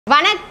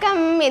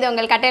வணக்கம், இது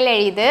உங்கள் கட்டல்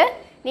எழுது.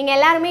 நீங்கள்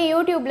எல்லாருமே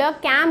யூடியூப்பில்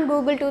கேம்ப்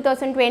கூகுள்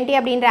 2020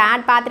 அப்படின்ற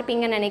ஆட்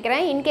பார்த்துருப்பீங்கன்னு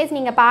நினைக்கிறேன். இன்கேஸ்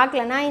நீங்கள்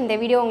பார்க்கலன்னா இந்த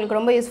வீடியோ உங்களுக்கு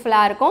ரொம்ப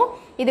யூஸ்ஃபுல்லாக இருக்கும்.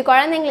 இது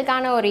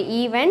குழந்தைங்களுக்கான ஒரு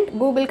ஈவெண்ட்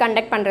கூகுள்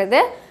கண்டக்ட்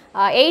பண்ணுறது.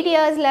 8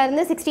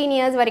 இயர்ஸ்லேருந்து 16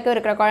 இயர்ஸ் வரைக்கும்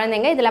இருக்கிற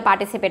குழந்தைங்க இதில்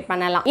பார்ட்டிசிபேட்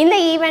பண்ணலாம். இந்த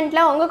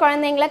ஈவெண்ட்டில் உங்கள்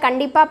குழந்தைங்கள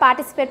கண்டிப்பாக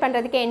பார்ட்டிசிபேட்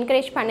பண்ணுறதுக்கு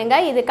என்கரேஜ்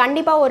பண்ணுங்கள். இது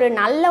கண்டிப்பாக ஒரு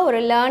நல்ல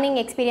ஒரு லேர்னிங்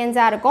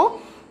எக்ஸ்பீரியன்ஸாக இருக்கும்.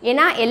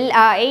 ஏன்னா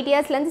 8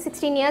 இயர்ஸ்லேருந்து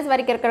 16 இயர்ஸ்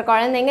வரைக்கும் இருக்கிற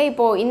குழந்தைங்க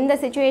இப்போது இந்த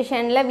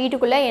சிச்சுவேஷனில்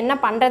வீட்டுக்குள்ளே என்ன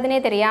பண்ணுறதுனே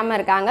தெரியாமல்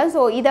இருக்காங்க.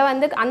 ஸோ இதை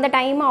அந்த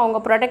டைமை அவங்க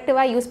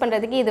ப்ரொடக்டிவாக யூஸ்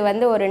பண்ணுறதுக்கு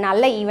இது ஒரு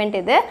நல்ல ஈவெண்ட்.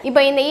 இது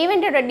இப்போ இந்த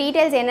ஈவெண்ட்டோட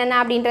டீட்டெயில்ஸ் என்னென்ன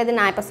அப்படின்றது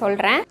நான் இப்போ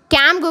சொல்கிறேன்.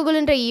 கேம்ப்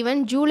கூகுள்ன்ற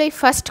ஈவெண்ட் ஜூலை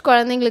 1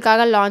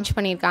 குழந்தைங்களுக்காக லான்ச்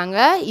பண்ணியிருக்காங்க.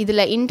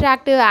 இதில்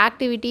இன்ட்ராக்டிவ்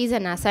ஆக்டிவிட்டீஸ்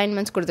அண்ட்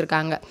அசைன்மெண்ட்ஸ்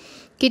கொடுத்துருக்காங்க.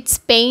 Kids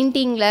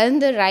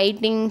பெயிண்டிங்லேருந்து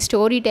writing,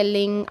 story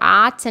telling,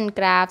 arts and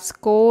crafts,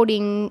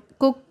 coding,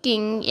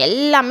 cooking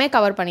எல்லாமே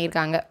கவர்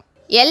பண்ணியிருக்காங்க.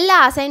 எல்லா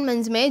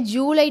அசைன்மெண்ட்ஸுமே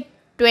ஜூலை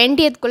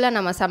 20க்குள்ளே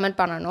நம்ம சப்மிட்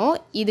பண்ணணும்.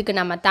 இதுக்கு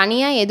நம்ம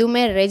தனியாக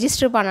எதுவுமே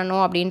ரெஜிஸ்டர்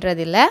பண்ணணும்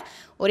அப்படின்றது இல்லை.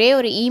 ஒரே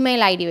ஒரு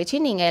இமெயில் ஐடி வச்சு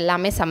நீங்கள்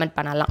எல்லாமே சப்மிட்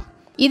பண்ணலாம்.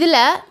 இதில்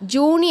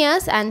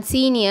ஜூனியர்ஸ் அண்ட்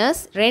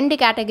சீனியர்ஸ் 2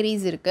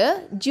 கேட்டகரிஸ் இருக்குது.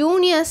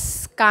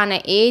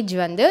 ஜூனியர்ஸ்க்கான age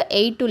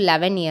 8 to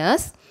 11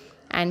 years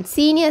and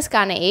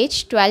சீனியர்ஸ்க்கான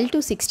age 12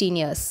 to 16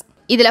 years.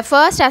 இதில்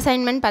ஃபர்ஸ்ட்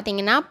அசைன்மெண்ட்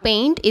பார்த்திங்கன்னா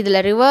பெயிண்ட்.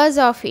 இதில்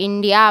ரிவர்ஸ் ஆஃப்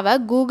இந்தியாவை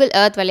கூகுள்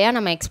எர்த் வழியாக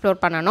நம்ம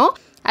எக்ஸ்ப்ளோர் பண்ணணும்.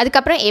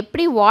 அதுக்கப்புறம்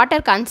எப்படி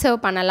வாட்டர் கன்சர்வ்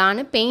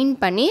பண்ணலான்னு பெயிண்ட்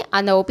பண்ணி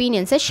அந்த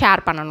ஒப்பீனியன்ஸை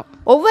ஷேர் பண்ணணும்.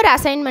 ஒவ்வொரு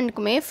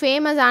அசைன்மெண்ட்டுக்குமே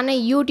ஃபேமஸான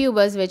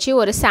யூடியூபர்ஸ் வச்சு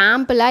ஒரு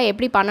சாம்பிளாக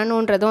எப்படி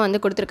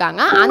பண்ணணுன்றதும்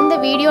கொடுத்துருக்காங்க. அந்த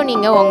வீடியோ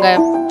நீங்கள்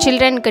உங்கள்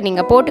சில்ட்ரனுக்கு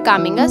நீங்கள் போட்டு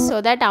காமிங்க.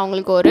 ஸோ தட்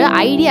அவங்களுக்கு ஒரு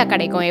ஐடியா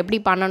கிடைக்கும்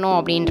எப்படி பண்ணணும்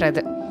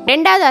அப்படின்றது.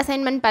 2வது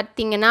அசைன்மெண்ட்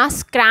பார்த்திங்கன்னா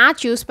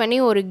ஸ்க்ராட்ச் யூஸ் பண்ணி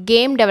ஒரு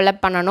கேம்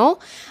டெவலப் பண்ணணும்.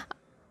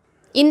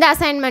 இந்த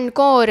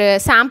அசைன்மெண்ட்டுக்கும் ஒரு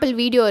சாம்பிள்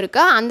வீடியோ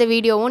இருக்குது. அந்த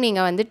வீடியோவும்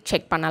நீங்கள்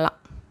செக் பண்ணலாம்.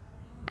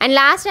 அண்ட்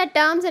லாஸ்ட்டாக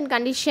டேர்ம்ஸ் அண்ட்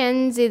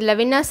கண்டிஷன்ஸ், இதில்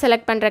வின்னர்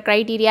செலக்ட் பண்ணுற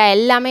க்ரைட்டீரியா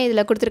எல்லாமே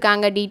இதில்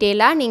கொடுத்துருக்காங்க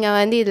டீட்டெயிலாக.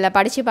 நீங்கள் இதில்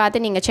படித்து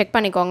பார்த்து நீங்கள் செக்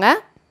பண்ணிக்கோங்க.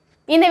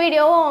 இந்த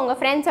வீடியோவும் உங்கள்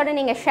ஃப்ரெண்ட்ஸோடு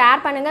நீங்கள்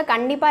ஷேர் பண்ணுங்கள்.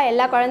 கண்டிப்பாக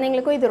எல்லா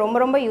குழந்தைங்களுக்கும் இது ரொம்ப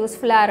ரொம்ப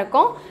யூஸ்ஃபுல்லாக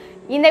இருக்கும்.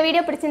 இந்த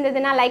வீடியோ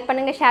பிடிச்சிருந்ததுன்னா லைக்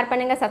பண்ணுங்கள், ஷேர்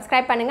பண்ணுங்கள்,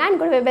 சப்ஸ்கிரைப் பண்ணுங்கள்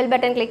அண்ட் கூட பெல்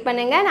பட்டன் கிளிக்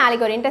பண்ணுங்கள்.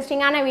 நாளைக்கு ஒரு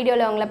இன்ட்ரெஸ்டிங்கான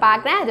வீடியோவில் உங்களை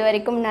பார்க்குறேன். அது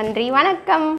வரைக்கும் நன்றி, வணக்கம்.